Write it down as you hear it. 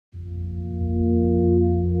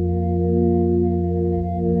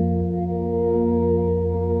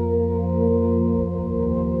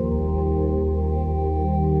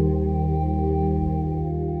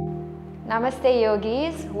Namaste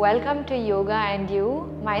yogis, welcome to Yoga and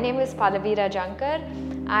You. My name is Pallavi Rajankar.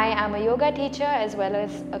 I am a yoga teacher as well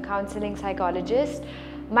as a counseling psychologist.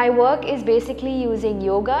 My work is basically using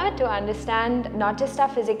yoga to understand not just our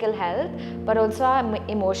physical health but also our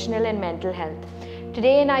emotional and mental health.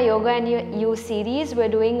 Today in our Yoga and You series, we're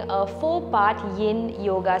doing a 4-part Yin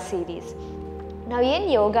Yoga series. Now Yin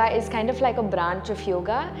Yoga is kind of like a branch of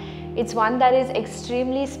yoga. It's one that is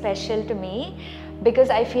extremely special to me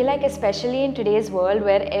because I feel like, especially in today's world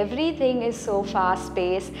where everything is so fast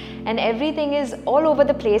paced and everything is all over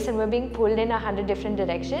the place and we're being pulled in 100 different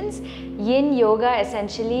directions, Yin Yoga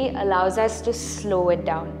essentially allows us to slow it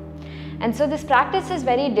down. And so this practice is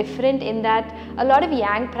very different in that a lot of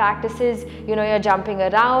Yang practices, you're jumping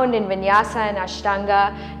around in Vinyasa and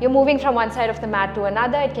Ashtanga, you're moving from one side of the mat to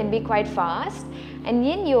another, it can be quite fast. And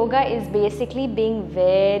Yin Yoga is basically being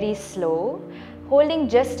very slow, holding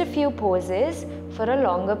just a few poses for a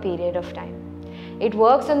longer period of time. It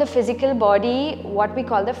works on the physical body, what we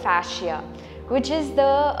call the fascia, which is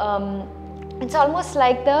it's almost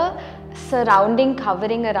like the surrounding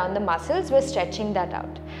covering around the muscles. We're stretching that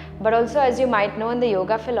out. But also, as you might know, in the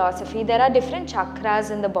yoga philosophy, there are different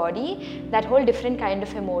chakras in the body that hold different kind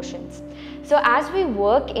of emotions. So as we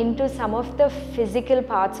work into some of the physical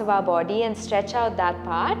parts of our body and stretch out that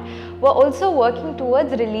part, we're also working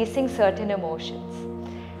towards releasing certain emotions,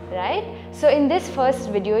 right? So in this first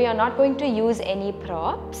video, you're not going to use any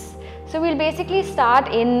props. So we'll basically start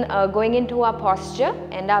in going into our posture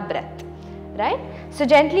and our breath, right? So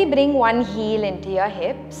gently bring one heel into your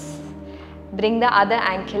hips. Bring the other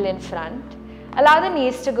ankle in front. Allow the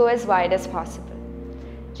knees to go as wide as possible.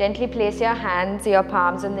 Gently place your hands, your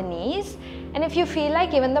palms on the knees, and if you feel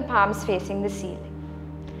like, even the palms facing the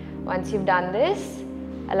ceiling. Once you've done this,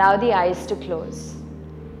 allow the eyes to close.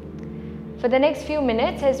 For the next few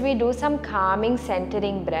minutes, as we do some calming,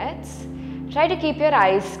 centering breaths, try to keep your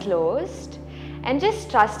eyes closed and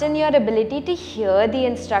just trust in your ability to hear the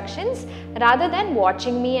instructions rather than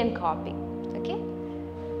watching me and copying.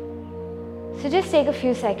 So just take a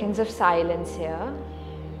few seconds of silence here.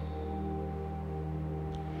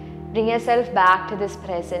 Bring yourself back to this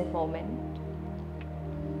present moment.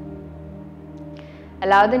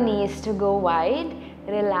 Allow the knees to go wide,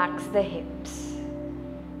 relax the hips.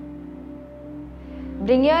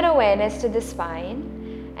 Bring your awareness to the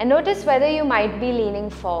spine and notice whether you might be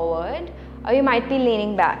leaning forward or you might be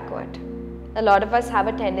leaning backward. A lot of us have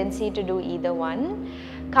a tendency to do either one.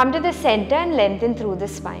 Come to the center and lengthen through the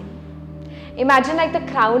spine. Imagine like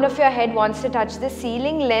the crown of your head wants to touch the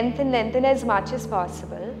ceiling, lengthen as much as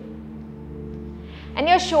possible. And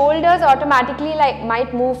your shoulders automatically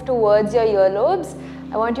might move towards your earlobes.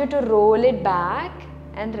 I want you to roll it back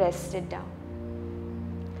and rest it down.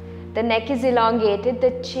 The neck is elongated,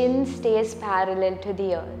 the chin stays parallel to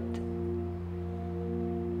the earth.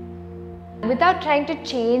 Without trying to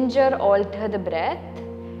change or alter the breath,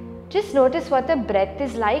 just notice what the breath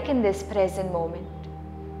is like in this present moment.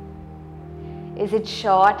 Is it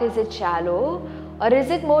short, is it shallow, or is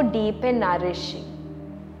it more deep and nourishing?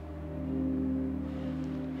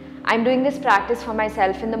 I'm doing this practice for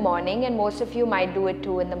myself in the morning, and most of you might do it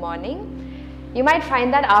too in the morning. You might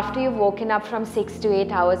find that after you've woken up from 6 to 8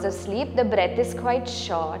 hours of sleep, the breath is quite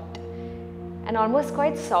short and almost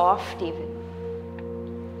quite soft even.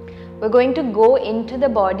 We're going to go into the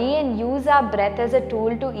body and use our breath as a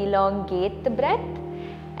tool to elongate the breath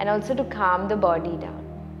and also to calm the body down.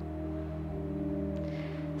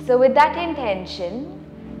 So with that intention,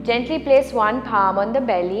 gently place one palm on the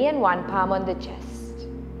belly and one palm on the chest.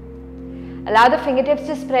 Allow the fingertips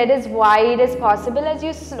to spread as wide as possible as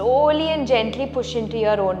you slowly and gently push into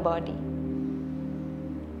your own body.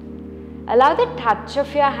 Allow the touch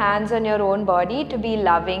of your hands on your own body to be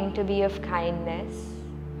loving, to be of kindness.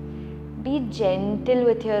 Be gentle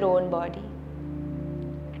with your own body.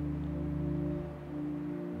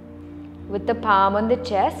 With the palm on the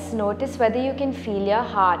chest, notice whether you can feel your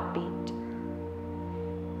heartbeat.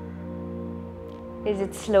 Is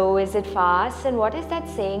it slow? Is it fast? And what is that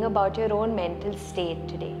saying about your own mental state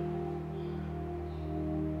today?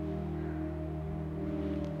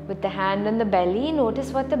 With the hand on the belly,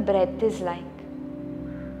 notice what the breath is like.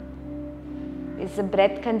 Is the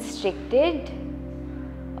breath constricted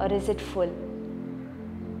or is it full?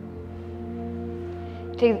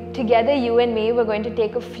 Together, you and me, we're going to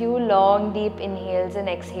take a few long, deep inhales and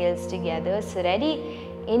exhales together. So ready?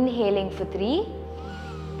 Inhaling for 3,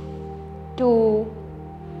 2,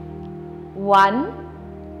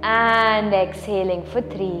 1 and exhaling for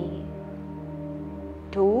 3,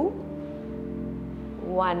 2,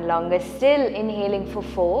 1. Longer still. Inhaling for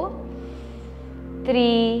 4,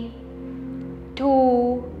 3,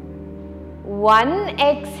 2, 1,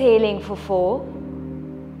 exhaling for 4,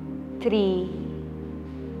 3,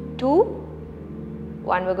 2,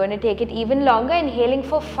 1. We're going to take it even longer, inhaling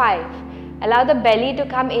for 5. Allow the belly to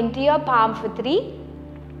come into your palm for 3,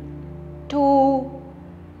 2,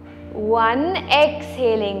 1,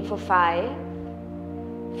 exhaling for 5,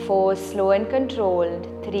 4, slow and controlled,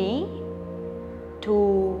 3,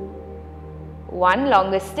 2, 1,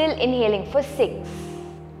 longer still, inhaling for 6,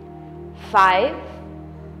 5,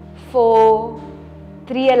 4,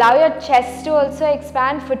 3, allow your chest to also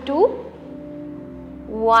expand for 2,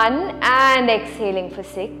 1, and exhaling for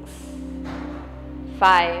 6,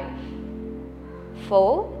 5,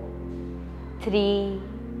 4, 3,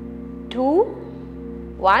 2,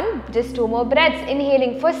 1, just 2 more breaths,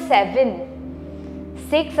 inhaling for 7,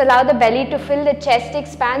 6, allow the belly to fill, the chest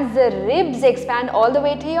expands, the ribs expand all the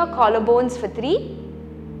way to your collarbones for 3,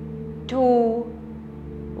 2,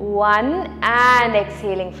 1, and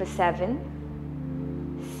exhaling for 7,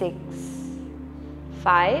 6,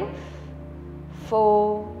 5,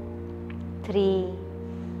 4, 3,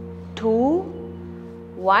 2,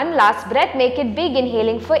 1, last breath, make it big,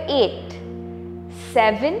 inhaling for 8,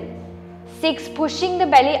 7, 6, pushing the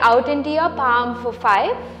belly out into your palm for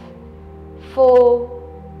 5, 4,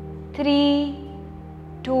 3,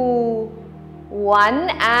 2, 1,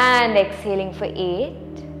 and exhaling for 8,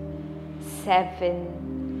 7,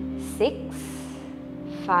 6,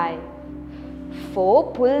 5,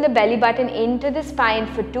 4, pull the belly button into the spine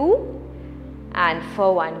for 2, and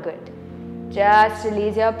for 1, good. Just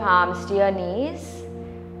release your palms to your knees,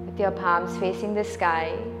 with your palms facing the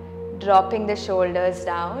sky, dropping the shoulders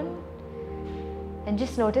down, and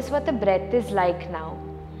just notice what the breath is like now.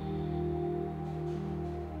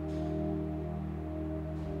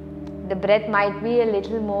 The breath might be a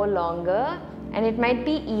little more longer, and it might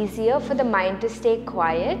be easier for the mind to stay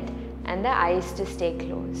quiet and the eyes to stay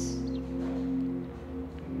closed.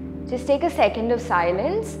 Just take a second of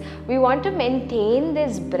silence. We want to maintain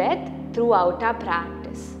this breath throughout our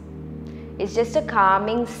practice. It's just a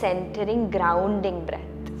calming, centering, grounding breath.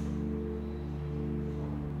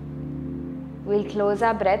 We'll close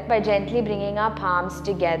our breath by gently bringing our palms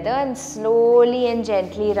together and slowly and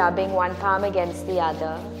gently rubbing one palm against the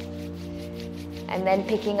other. And then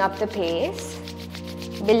picking up the pace.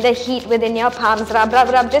 Build the heat within your palms. Rub, rub,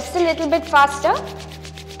 rub just a little bit faster.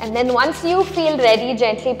 And then once you feel ready,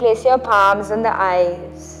 gently place your palms on the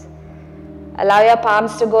eyes. Allow your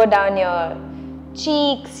palms to go down your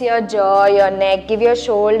cheeks, your jaw, your neck. Give your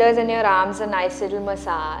shoulders and your arms a nice little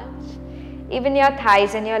massage. Even your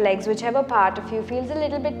thighs and your legs, whichever part of you feels a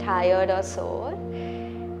little bit tired or sore.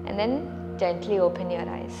 And then gently open your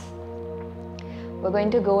eyes. We're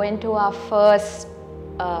going to go into our first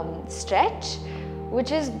stretch,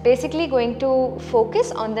 which is basically going to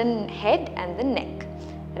focus on the head and the neck,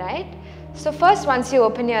 right? So first, once you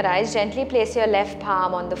open your eyes, gently place your left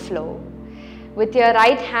palm on the floor. With your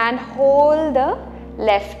right hand, hold the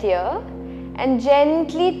left ear and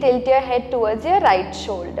gently tilt your head towards your right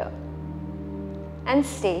shoulder. And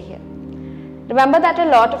stay here. Remember that a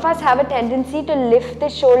lot of us have a tendency to lift the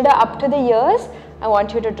shoulder up to the ears. I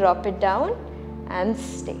want you to drop it down and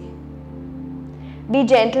stay. Be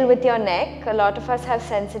gentle with your neck. A lot of us have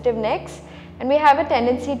sensitive necks and we have a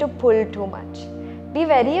tendency to pull too much. Be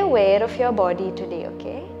very aware of your body today,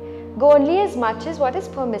 okay? Go only as much as what is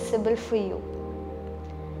permissible for you.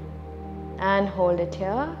 And hold it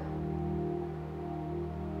here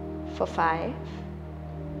for 5,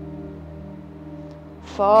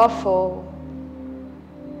 for 4.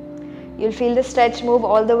 You'll feel the stretch move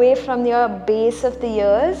all the way from your base of the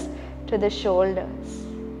ears to the shoulders.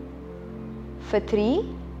 For 3.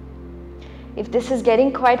 If this is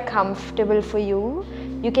getting quite comfortable for you,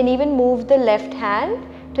 you can even move the left hand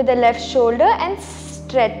to the left shoulder and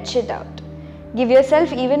stretch it out. Give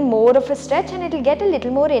yourself even more of a stretch and it will get a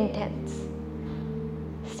little more intense.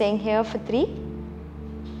 Staying here for 3.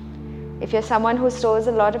 If you're someone who stores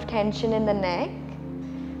a lot of tension in the neck,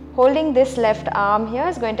 holding this left arm here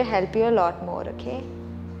is going to help you a lot more, okay?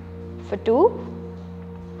 For 2.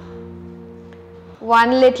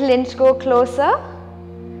 1 little inch, go closer.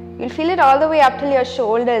 You'll feel it all the way up till your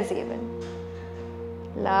shoulders even.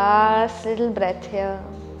 Last little breath here.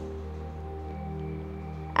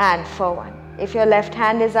 And for 1. If your left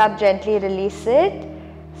hand is up, gently release it.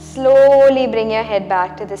 Slowly bring your head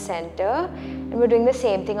back to the center. And we're doing the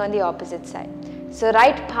same thing on the opposite side. So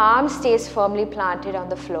right palm stays firmly planted on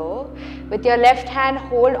the floor. With your left hand,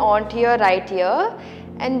 hold on to your right ear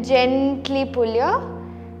and gently pull your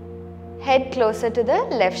head closer to the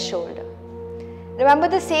left shoulder. Remember,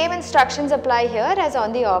 the same instructions apply here as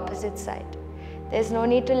on the opposite side. There's no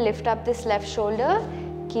need to lift up this left shoulder.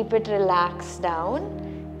 Keep it relaxed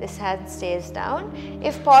down. This hand stays down.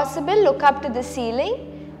 If possible, look up to the ceiling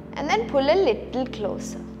and then pull a little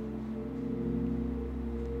closer.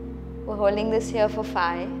 We're holding this here for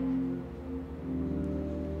 5.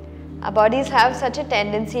 Our bodies have such a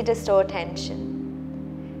tendency to store tension.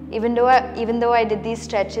 Even though I did these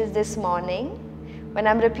stretches this morning, when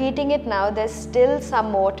I'm repeating it now, there's still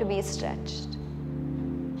some more to be stretched.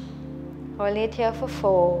 Hold it here for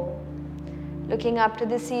 4. Looking up to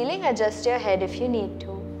the ceiling, adjust your head if you need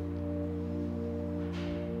to.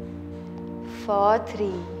 For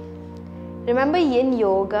 3. Remember, Yin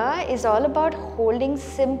Yoga is all about holding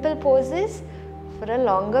simple poses for a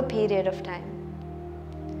longer period of time.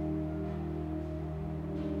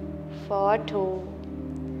 For 2.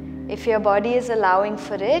 If your body is allowing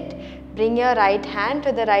for it, bring your right hand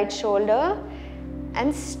to the right shoulder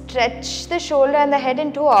and stretch the shoulder and the head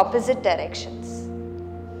in 2 opposite directions.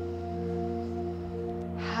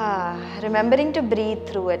 Remembering to breathe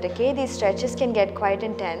through it, okay? These stretches can get quite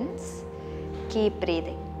intense. Keep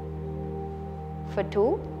breathing. For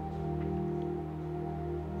 2.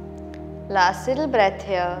 Last little breath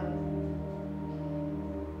here.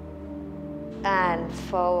 And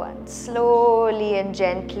for 1. Slowly and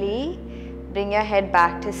gently bring your head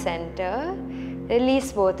back to center.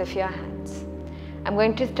 Release both of your hands. I'm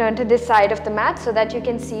going to turn to this side of the mat so that you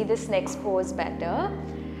can see this next pose better.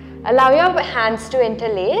 Allow your hands to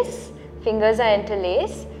interlace. Fingers are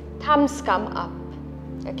interlaced. Thumbs come up.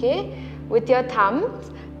 Okay? With your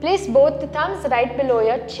thumbs, place both the thumbs right below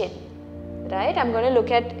your chin. Right? I'm going to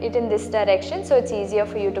look at it in this direction so it's easier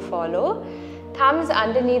for you to follow. Thumbs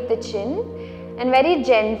underneath the chin and very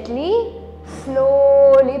gently,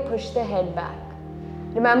 slowly push the head back.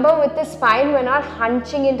 Remember, with the spine, we're not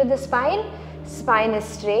hunching into the spine. Spine is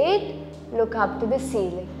straight. Look up to the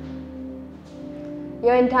ceiling.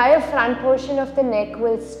 Your entire front portion of the neck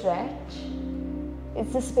will stretch.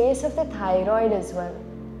 It's the space of the thyroid as well.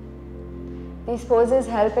 These poses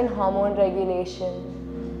help in hormone regulation.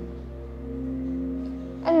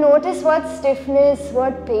 And notice what stiffness,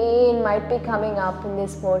 what pain might be coming up in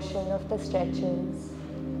this portion of the stretches.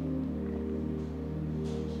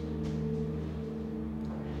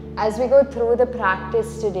 As we go through the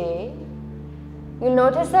practice today, you'll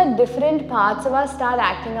notice that different parts of us start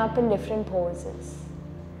acting up in different poses.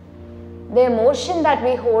 The emotion that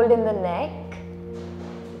we hold in the neck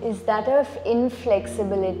is that of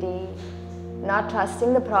inflexibility, not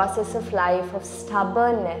trusting the process of life, of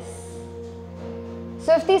stubbornness.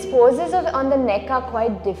 So if these poses on the neck are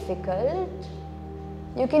quite difficult,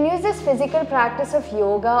 you can use this physical practice of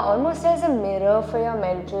yoga almost as a mirror for your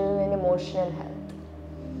mental and emotional health.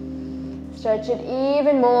 Stretch it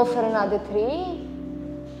even more for another 3.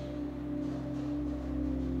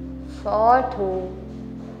 For 2.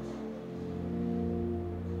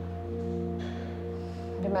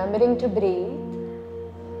 Remembering to breathe.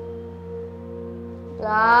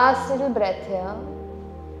 Last little breath here.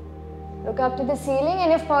 Look up to the ceiling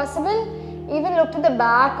and if possible, even look to the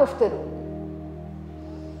back of the room.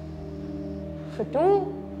 For 2.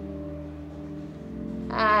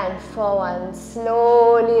 And for 1.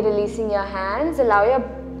 Slowly releasing your hands. Allow your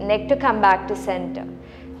neck to come back to center.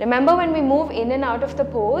 Remember, when we move in and out of the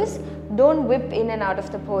pose, don't whip in and out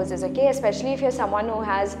of the poses, okay? Especially if you're someone who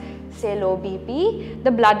has, say, low BP,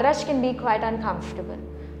 the blood rush can be quite uncomfortable,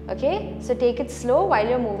 okay? So take it slow while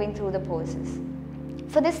you're moving through the poses.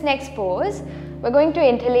 For this next pose, we're going to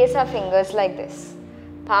interlace our fingers like this.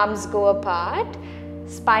 Palms go apart,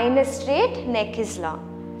 spine is straight, neck is long.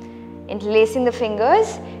 Interlacing the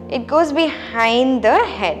fingers, it goes behind the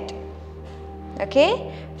head,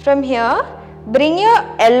 okay? From here, bring your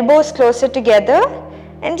elbows closer together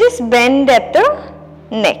and just bend at the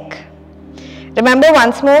neck. Remember,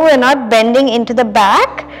 once more, we're not bending into the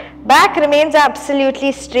back. Back remains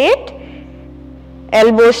absolutely straight.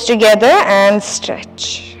 Elbows together and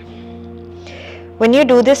stretch. When you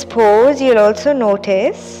do this pose, you'll also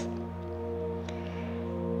notice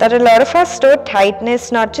that a lot of us store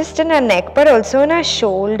tightness not just in our neck but also in our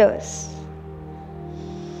shoulders.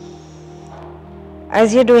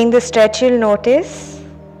 As you're doing the stretch, you'll notice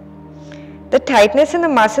the tightness in the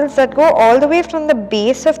muscles that go all the way from the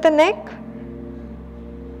base of the neck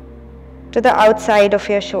to the outside of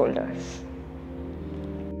your shoulders.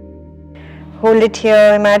 Hold it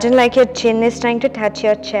here. Imagine like your chin is trying to touch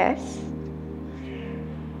your chest.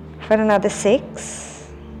 For another 6.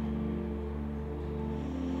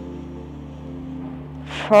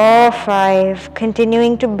 4, 5.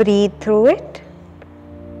 Continuing to breathe through it.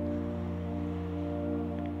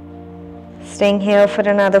 Staying here for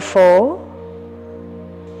another 4.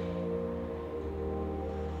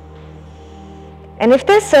 And if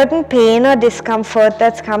there's certain pain or discomfort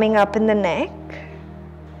that's coming up in the neck,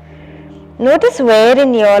 notice where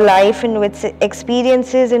in your life, in which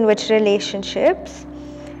experiences, in which relationships,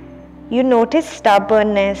 you notice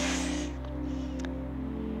stubbornness,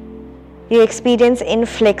 you experience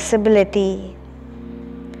inflexibility,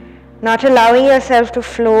 not allowing yourself to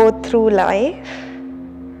flow through life.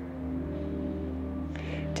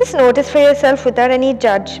 Just notice for yourself without any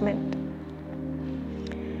judgment.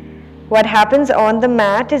 What happens on the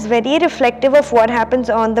mat is very reflective of what happens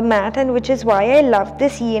on the mat, and which is why I love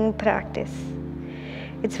this yin practice.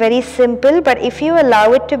 It's very simple, but if you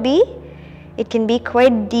allow it to be, it can be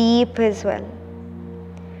quite deep as well.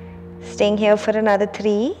 Staying here for another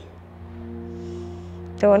 3.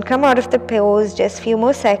 Don't come out of the pose, just few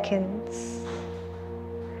more seconds.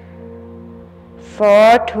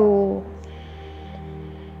 4, 2.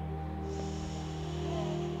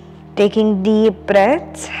 Taking deep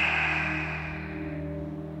breaths.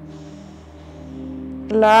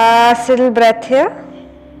 Last little breath here.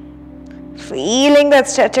 Feeling that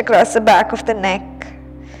stretch across the back of the neck.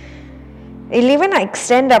 It'll even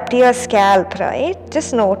extend up to your scalp, right?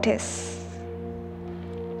 Just notice.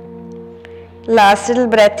 Last little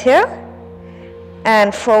breath here.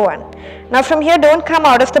 And 4, 1. Now from here, don't come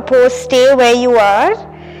out of the pose. Stay where you are.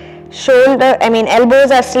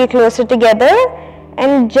 Elbows are still closer together.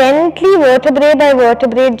 And gently, vertebrae by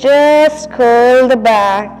vertebrae, just curl the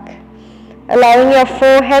back. Allowing your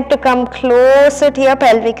forehead to come closer to your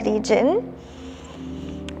pelvic region,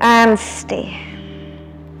 and stay.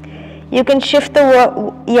 You can shift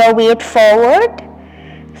your weight forward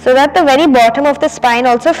so that the very bottom of the spine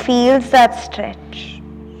also feels that stretch.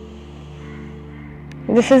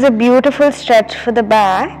 This is a beautiful stretch for the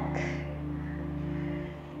back,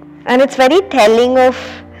 and it's very telling of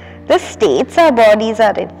the states our bodies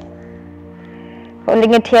are in.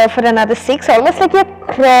 Holding it here for another 6, almost like you're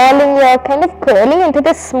crawling, you're kind of curling into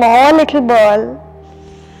this small little ball.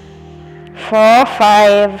 4,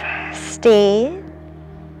 5, stay.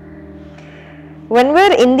 When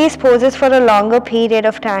we're in these poses for a longer period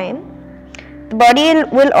of time, the body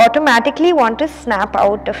will automatically want to snap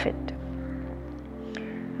out of it.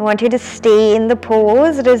 I want you to stay in the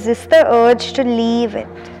pose, resist the urge to leave it.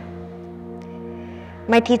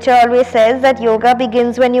 My teacher always says that yoga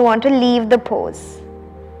begins when you want to leave the pose.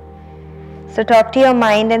 So talk to your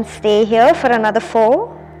mind and stay here for another 4.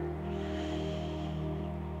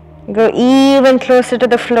 Go even closer to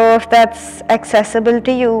the floor if that's accessible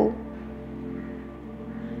to you.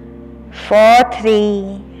 4,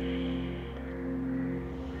 3.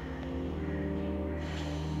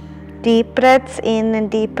 Deep breaths in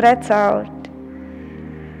and deep breaths out.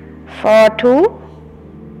 4, 2.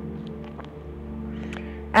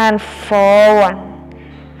 And 4, 1.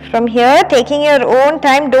 From here, taking your own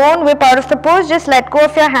time, don't whip out of the pose, just let go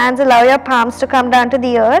of your hands, allow your palms to come down to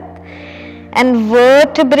the earth, and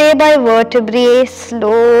vertebrae by vertebrae,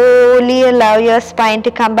 slowly allow your spine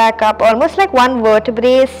to come back up, almost like one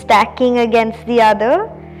vertebrae is stacking against the other.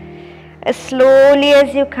 As slowly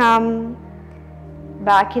as you come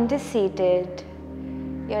back into seated,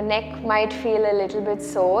 your neck might feel a little bit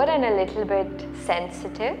sore and a little bit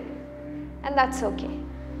sensitive, and that's okay.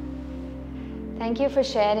 Thank you for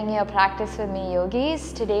sharing your practice with me,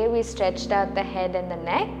 yogis. Today we stretched out the head and the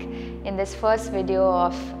neck in this first video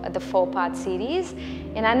of the 4-part series.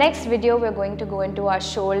 In our next video, we're going to go into our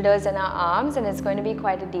shoulders and our arms, and it's going to be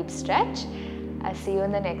quite a deep stretch. I'll see you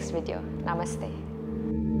in the next video. Namaste.